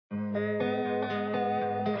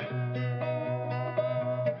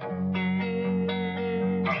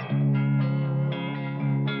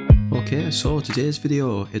Okay, so today's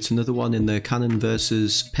video, it's another one in the Canon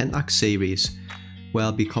versus Pentax series, where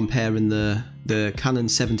I'll be comparing the Canon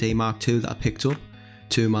 7D Mark II that I picked up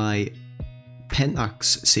to my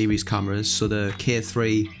Pentax series cameras, so the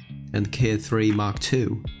K3 and the K3 Mark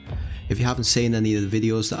II. If you haven't seen any of the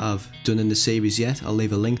videos that I've done in the series yet, I'll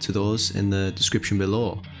leave a link to those in the description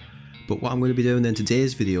below. But what I'm going to be doing in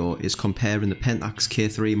today's video is comparing the Pentax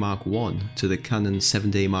K3 Mark I to the Canon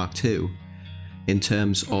 7D Mark II in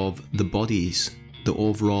terms of the bodies, the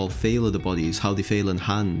overall feel of the bodies, how they feel in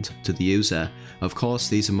hand to the user. Of course,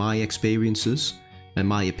 these are my experiences and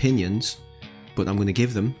my opinions, but I'm going to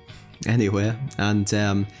give them anyway. And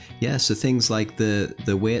yeah, so things like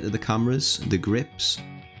the weight of the cameras, the grips,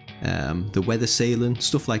 the weather sealing,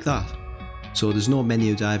 stuff like that. So there's no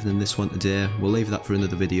menu diving in this one today, we'll leave that for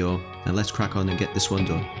another video, and let's crack on and get this one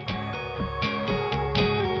done.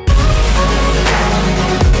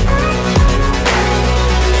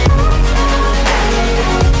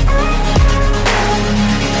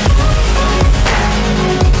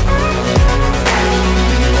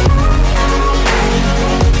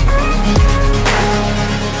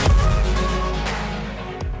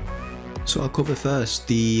 So I'll cover first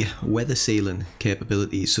the weather sealing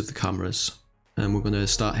capabilities of the cameras, and we're going to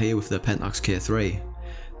start here with the Pentax K3.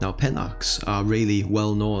 Now Pentax are really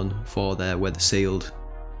well known for their weather sealed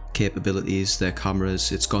capabilities, their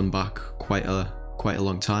cameras. It's gone back quite a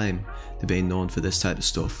long time they've been known for this type of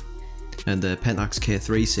stuff, and the Pentax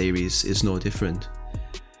K3 series is no different.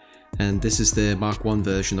 And this is the Mark I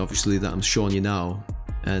version obviously that I'm showing you now,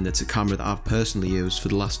 and it's a camera that I've personally used for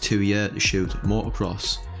the last 2 years to shoot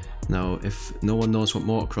motocross. Now, if no one knows what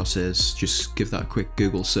motocross is, just give that a quick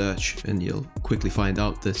Google search and you'll quickly find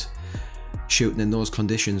out that shooting in those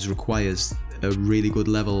conditions requires a really good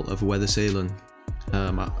level of weather sealing.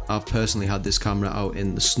 I've personally had this camera out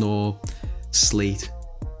in the snow, sleet,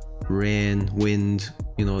 rain, wind,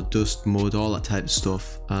 you know, dust, mud, all that type of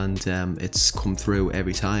stuff, and it's come through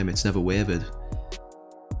every time, it's never wavered.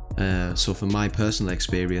 So from my personal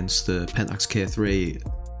experience, the Pentax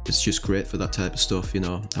K3, it's just great for that type of stuff. You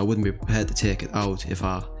know, I wouldn't be prepared to take it out if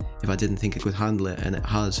I didn't think it could handle it, and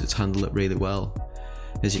it's handled it really well.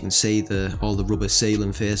 As you can see, all the rubber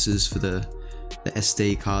sealing faces for the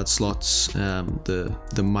SD card slots, the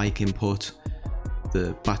mic input,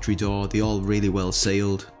 the battery door, they all really well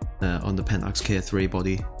sealed on the Pentax K3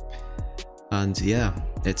 body. And yeah,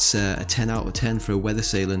 it's a 10 out of 10 for weather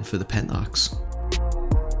sealing for the Pentax.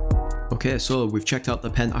 Okay, so we've checked out the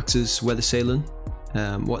Pentax's weather sealing.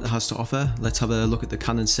 What it has to offer. Let's have a look at the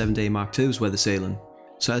Canon 7D Mark II's weather sealing.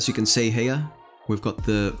 So as you can see here, we've got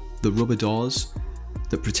the rubber doors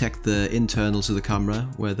that protect the internals of the camera,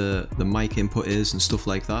 where the mic input is and stuff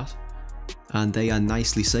like that, and they are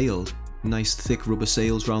nicely sealed. Nice thick rubber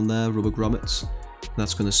seals around there, rubber grommets.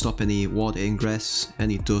 That's going to stop any water ingress,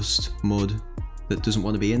 any dust, mud that doesn't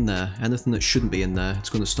want to be in there, anything that shouldn't be in there, it's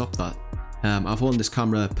going to stop that. I've owned this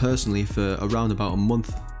camera personally for around about a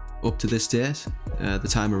month up to this date, the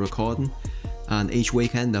time of recording, and each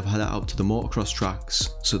weekend I've had it out to the motocross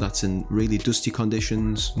tracks, so that's in really dusty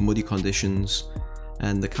conditions, muddy conditions,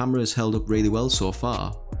 and the camera has held up really well so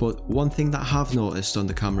far. But one thing that I have noticed on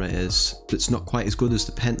the camera is that's not quite as good as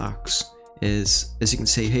the Pentax is, as you can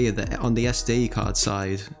see here, that on the SD card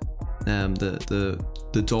side,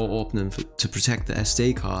 the door opening to protect the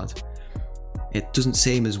SD card, it doesn't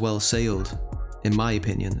seem as well sealed, in my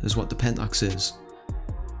opinion, as what the Pentax is.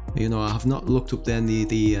 You know, I have not looked up then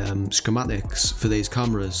the schematics for these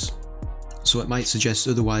cameras, so it might suggest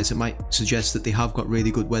otherwise. It might suggest that they have got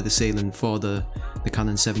really good weather sealing for the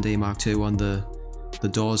Canon 7D Mark II on the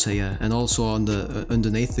doors here, and also on the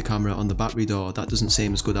underneath the camera on the battery door. That doesn't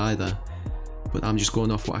seem as good either, but I'm just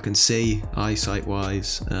going off what I can see eyesight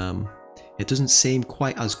wise. It doesn't seem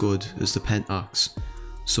quite as good as the Pentax.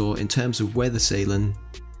 So in terms of weather sealing,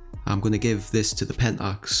 I'm going to give this to the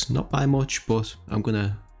Pentax, not by much, but I'm going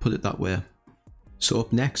to put it that way. So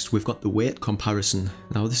up next we've got the weight comparison.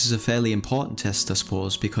 Now this is a fairly important test, I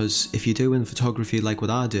suppose, because if you're doing photography like what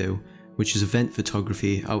I do, which is event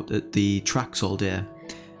photography out at the tracks all day,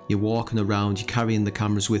 you're walking around, you're carrying the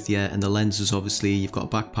cameras with you, and the lenses, obviously you've got a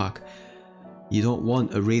backpack, you don't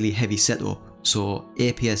want a really heavy setup, so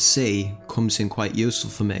APS-C comes in quite useful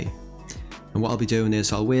for me. And what I'll be doing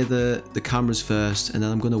is I'll weigh the cameras first, and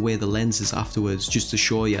then I'm going to weigh the lenses afterwards, just to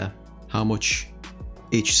show you how much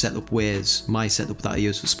each setup weighs, my setup that I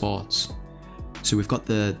use for sports. So we've got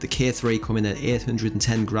the K3 coming at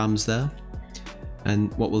 810 grams there,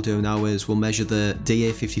 and what we'll do now is we'll measure the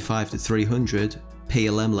DA55-300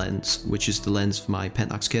 PLM lens, which is the lens for my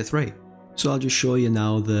Pentax K3. So I'll just show you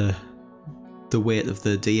now the the weight of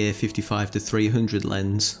the DA55-300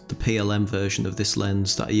 lens, the PLM version of this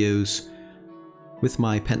lens that I use with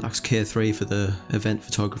my Pentax K3 for the event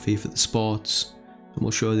photography for the sports, and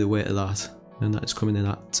we'll show you the weight of that, and that is coming in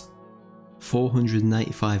at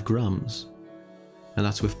 495 grams, and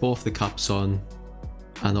that's with both the caps on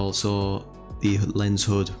and also the lens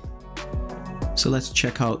hood. So let's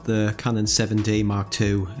check out the Canon 7D Mark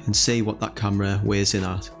II and see what that camera weighs in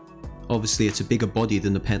at. Obviously it's a bigger body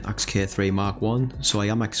than the Pentax K3 Mark I, so I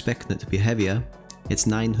am expecting it to be heavier. It's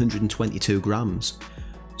 922 grams,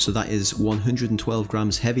 so that is 112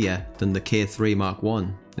 grams heavier than the K3 Mark I.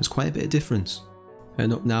 There's quite a bit of difference.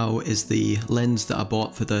 And up now is the lens that I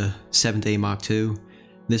bought for the 7D Mark II.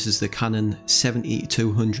 This is the Canon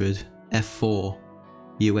 7200 f4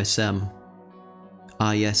 USM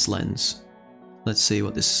IS lens. Let's see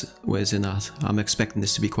what this weighs in at. I'm expecting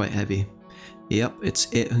this to be quite heavy. Yep, it's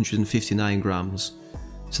 859 grams.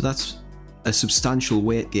 So that's a substantial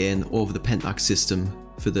weight gain over the Pentax system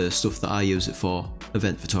for the stuff that I use it for,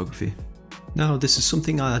 event photography. Now this is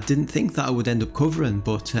something I didn't think that I would end up covering,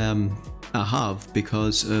 but I have,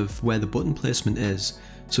 because of where the button placement is.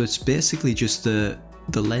 So it's basically just the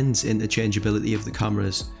lens interchangeability of the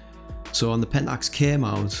cameras. So on the Pentax K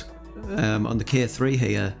mount, on the K3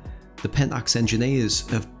 here, the Pentax engineers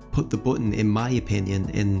have put the button, in my opinion,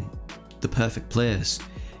 in the perfect place.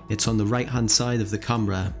 It's on the right hand side of the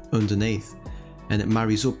camera underneath, and it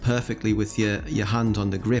marries up perfectly with your hand on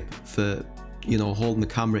the grip for, you know, holding the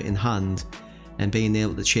camera in hand and being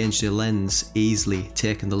able to change the lens easily,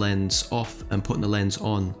 taking the lens off and putting the lens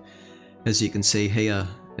on. As you can see here,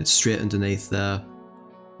 it's straight underneath there.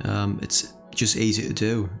 It's just easy to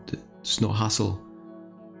do, it's no hassle.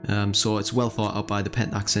 So it's well thought out by the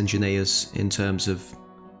Pentax engineers in terms of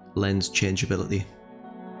lens changeability.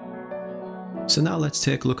 So now let's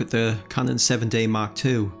take a look at the Canon 7D Mark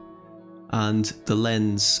II and the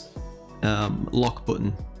lens lock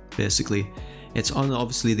button. Basically, it's on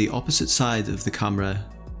obviously the opposite side of the camera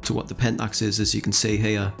to what the Pentax is, as you can see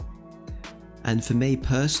here. And for me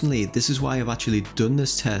personally, this is why I've actually done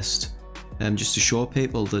this test, just to show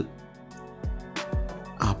people that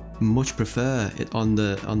I much prefer it on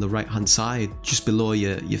the right hand side, just below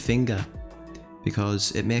your finger,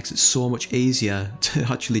 because it makes it so much easier to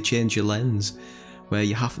actually change your lens, where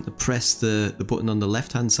you have to press the button on the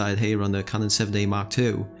left hand side here on the Canon 7D Mark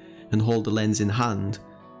II and hold the lens in hand.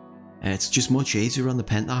 It's just much easier on the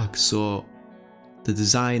Pentax, so the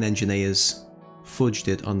design engineers fudged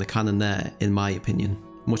it on the Canon there, in my opinion.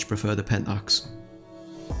 Much prefer the Pentax.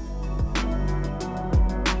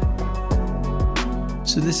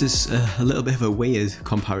 So this is a little bit of a weird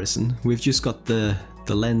comparison. We've just got the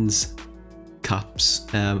lens caps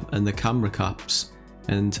and the camera caps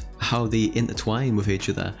and how they intertwine with each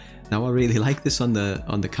other. Now I really like this on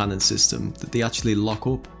the Canon system, that they actually lock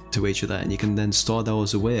up to each other and you can then store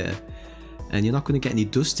those away and you're not going to get any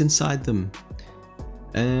dust inside them.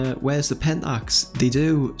 Whereas the Pentax, they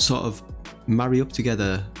do sort of marry up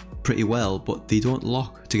together pretty well, but they don't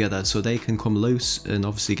lock together, so they can come loose and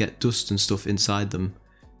obviously get dust and stuff inside them.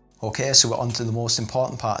 Okay, so we're on to the most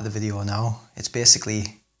important part of the video now. It's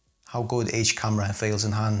basically how good each camera feels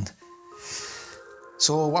in hand.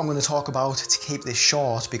 So what I'm going to talk about, to keep this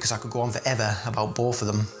short because I could go on forever about both of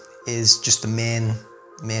them, is just the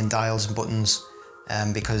main dials and buttons,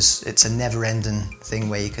 because it's a never-ending thing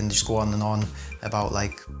where you can just go on and on about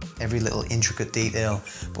like every little intricate detail,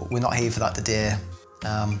 but we're not here for that today.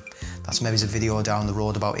 That's maybe a video down the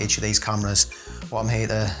road about each of these cameras. What I'm here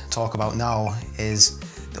to talk about now is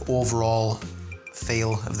the overall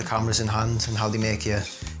feel of the cameras in hand and how they make you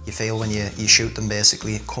feel when you shoot them,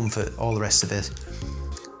 basically, comfort, all the rest of it.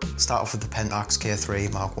 Start off with the Pentax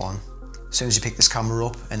K3 Mark I. As soon as you pick this camera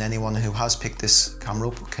up, and anyone who has picked this camera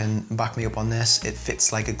up can back me up on this, it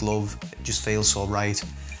fits like a glove, it just feels so right.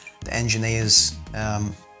 The engineers,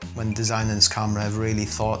 when designing this camera, have really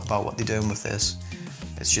thought about what they're doing with this.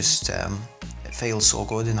 It's just, it feels so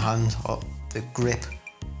good in hand. The grip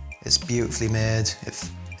is beautifully made.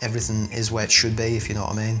 Everything is where it should be, if you know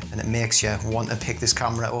what I mean, and it makes you want to pick this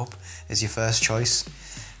camera up as your first choice.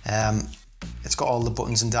 It's got all the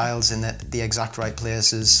buttons and dials in the exact right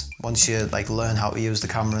places. Once you like learn how to use the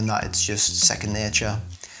camera and that, it's just second nature.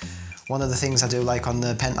 One of the things I do like on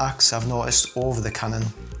the Pentax, I've noticed over the Canon,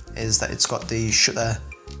 is that it's got the shutter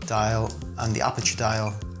dial and the aperture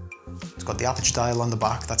dial. It's got the aperture dial on the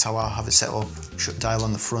back, that's how I have it set up, shutter dial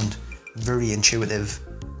on the front. Very intuitive.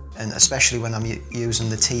 And especially when I'm using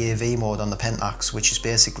the TAV mode on the Pentax, which is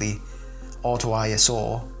basically auto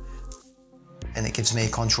ISO, and it gives me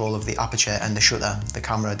control of the aperture and the shutter. The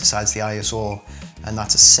camera decides the ISO, and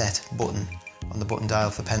that's a set button on the button dial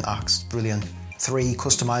for Pentax. Brilliant. 3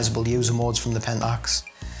 customizable user modes from the Pentax.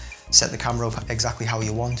 Set the camera up exactly how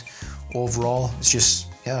you want. Overall, it's just,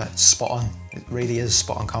 yeah, it's spot on. It really is a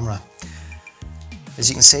spot on camera. As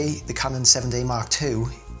you can see, the Canon 7D Mark II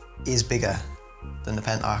is bigger than the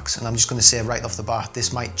Pentax, and I'm just going to say right off the bat,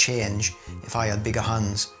 this might change if I had bigger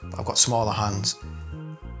hands, but I've got smaller hands.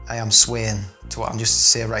 I am swaying to what I'm just to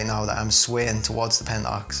say right now that I'm swaying towards the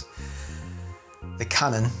Pentax. The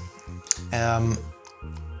Canon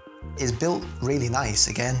is built really nice.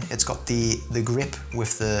 Again, it's got the grip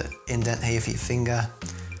with the indent here for your finger.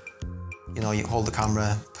 You know, you hold the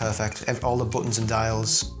camera perfect. All the buttons and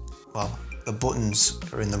dials, well, the buttons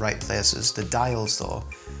are in the right places. The dials though,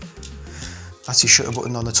 that's your shutter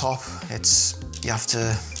button on the top. You have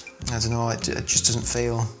to, I don't know, it just doesn't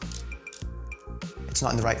feel, it's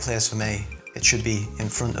not in the right place for me. It should be in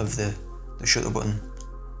front of the shutter button,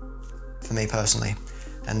 for me personally.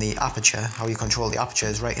 And the aperture, how you control the aperture,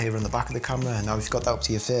 is right here on the back of the camera. And now if you've got that up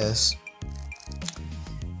to your face,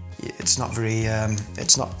 it's not very,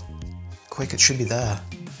 it's not quick. It should be there,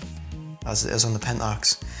 as it is on the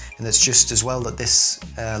Pentax. And it's just as well that this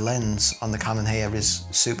lens on the Canon here is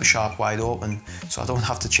super sharp, wide open, so I don't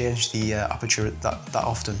have to change the aperture that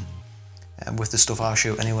often with the stuff I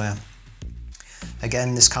shoot anyway.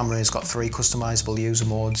 Again, this camera has got 3 customizable user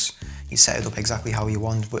modes. You set it up exactly how you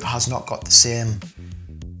want, but it has not got the same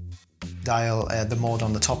dial, the mode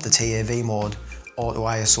on the top, the TAV mode, auto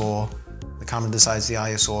ISO. The camera decides the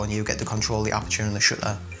ISO and you get to control the aperture and the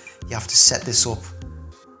shutter. You have to set this up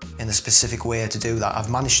in a specific way to do that.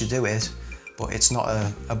 I've managed to do it, but it's not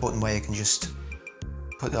a button where you can just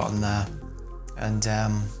put it on there and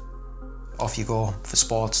off you go. For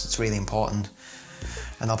sports, it's really important,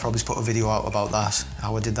 and I'll probably put a video out about that,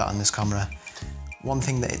 how I did that on this camera. One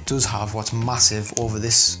thing that it does have, what's massive over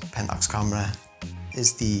this Pentax camera,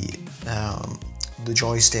 is the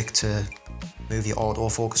joystick to move your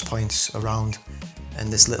autofocus points around,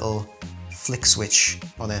 and this little flick switch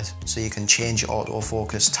on it, so you can change your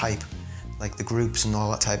autofocus type, like the groups and all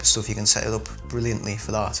that type of stuff. You can set it up brilliantly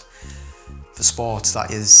for that. For sports, that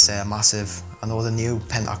is massive. I know the new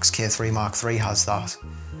Pentax K3 Mark III has that,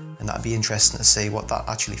 and that'd be interesting to see what that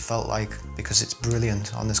actually felt like, because it's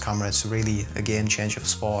brilliant on this camera. It's really a game changer for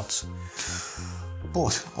sports.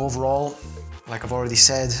 But overall, like I've already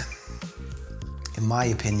said, in my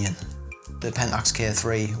opinion, the Pentax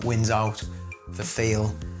K3 wins out for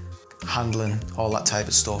feel, handling, all that type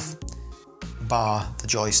of stuff, bar the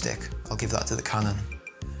joystick. I'll give that to the Canon.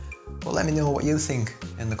 But let me know what you think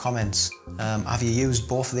in the comments. Have you used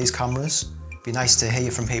both of these cameras? It'd be nice to hear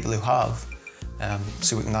from people who have,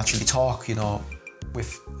 so we can actually talk, you know,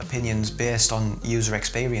 with opinions based on user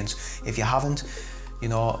experience. If you haven't, you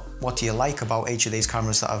know, what do you like about each of these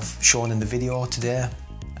cameras that I've shown in the video today?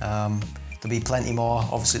 There'll be plenty more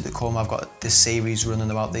obviously to come. I've got this series running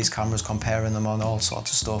about these cameras, comparing them on all sorts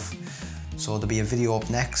of stuff. So there'll be a video up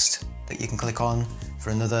next that you can click on for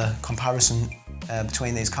another comparison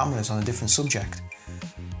between these cameras on a different subject.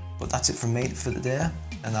 But that's it from me for today,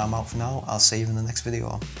 and I'm out for now. I'll see you in the next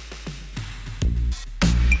video.